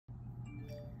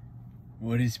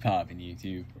What is poppin',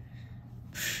 YouTube?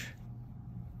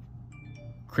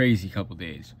 Crazy couple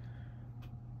days.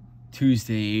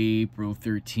 Tuesday, April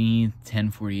 13th,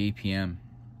 10:48 p.m.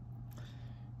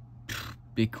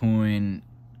 Bitcoin,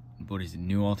 what is it,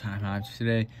 new all-time highs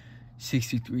today?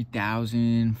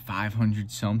 63,500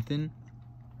 something.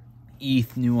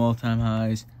 ETH, new all-time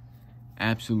highs.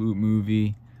 Absolute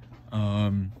movie.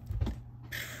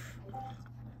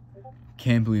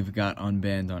 Can't believe it got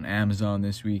unbanned on Amazon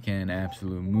this weekend.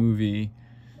 Absolute movie.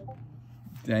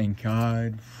 Thank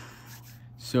God.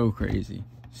 So crazy.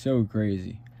 So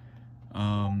crazy.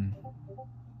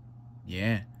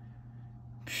 Yeah.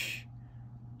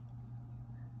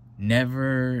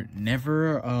 Never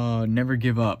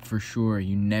give up, for sure.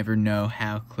 You never know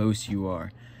how close you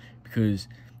are. Because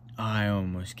I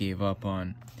almost gave up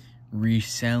on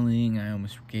reselling.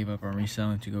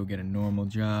 To go get a normal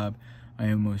job.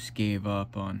 I almost gave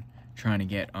up on trying to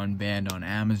get unbanned on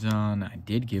Amazon. I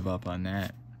did give up on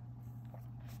that.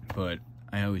 But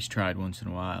I always tried once in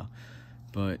a while.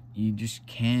 But you just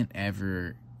can't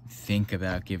ever think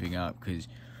about giving up. Because,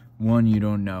 one, you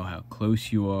don't know how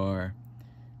close you are.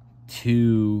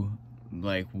 Two,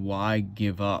 like, why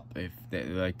give up if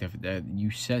that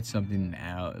you set something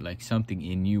out, like something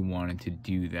in you wanted to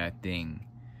do that thing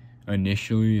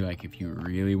initially, like if you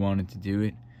really wanted to do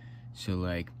it. So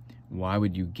like, why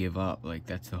would you give up? Like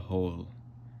that's the whole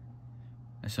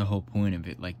point of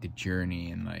it, like the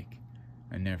journey. And like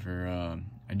I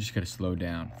just gotta slow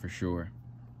down, for sure.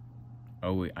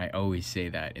 I always say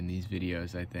that in these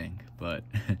videos, I think, but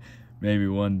maybe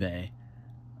one day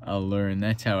I'll learn.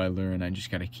 That's how I learn. I just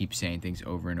gotta keep saying things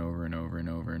over and over and over and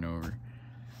over and over.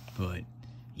 But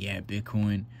yeah,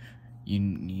 Bitcoin,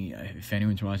 you if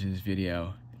anyone's watching this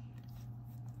video,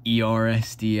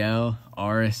 ERSDL,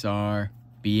 RSR,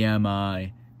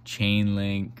 BMI,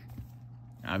 Chainlink,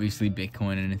 obviously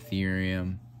Bitcoin and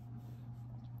Ethereum,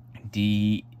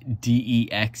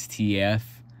 DEXTF,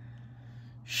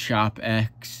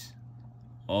 ShopX,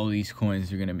 all these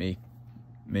coins are gonna make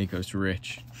us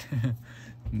rich.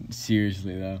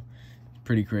 Seriously though, it's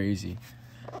pretty crazy.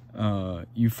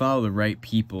 You follow the right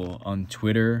people on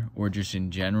Twitter or just in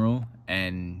general,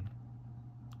 and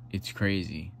it's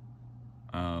crazy.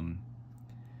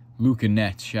 Luca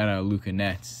Nets, shout out Luca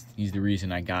Nets. He's the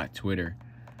reason I got Twitter.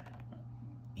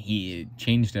 He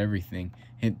changed everything.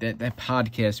 That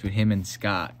podcast with him and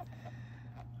Scott,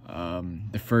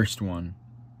 the first one,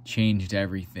 changed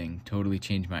everything. Totally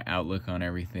changed my outlook on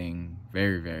everything.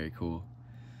 Very, very cool.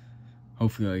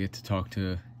 Hopefully I'll get to talk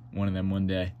to one of them one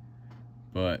day.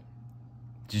 But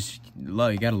just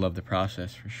you gotta love the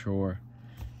process, for sure.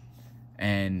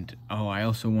 And I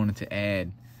also wanted to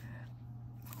add,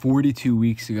 42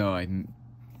 weeks ago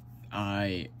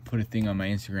I put a thing on my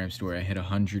Instagram story. I hit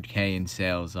 100K in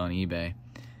sales on eBay,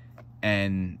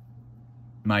 and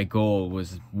my goal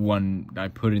was I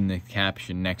put in the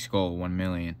caption, next goal, 1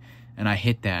 million, and I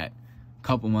hit that a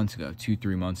couple months ago,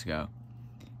 2-3 months ago.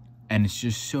 And it's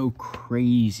just so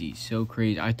crazy, so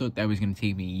crazy. I thought that was going to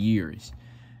take me years.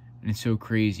 And it's so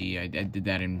crazy. I did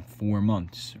that in 4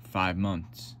 months, 5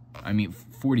 months. I mean,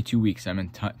 42 weeks. I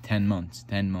meant 10 months.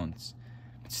 10 months.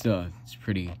 But still, it's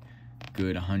pretty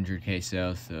good. 100K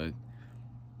sales to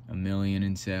 1 million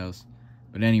in sales.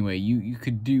 But anyway, you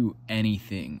could do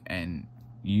anything. And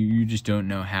you just don't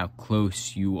know how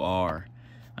close you are.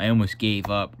 I almost gave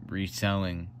up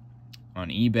reselling on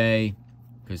eBay,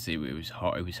 because it was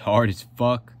hard as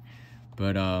fuck.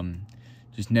 But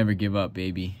just never give up,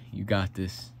 baby. You got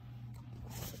this.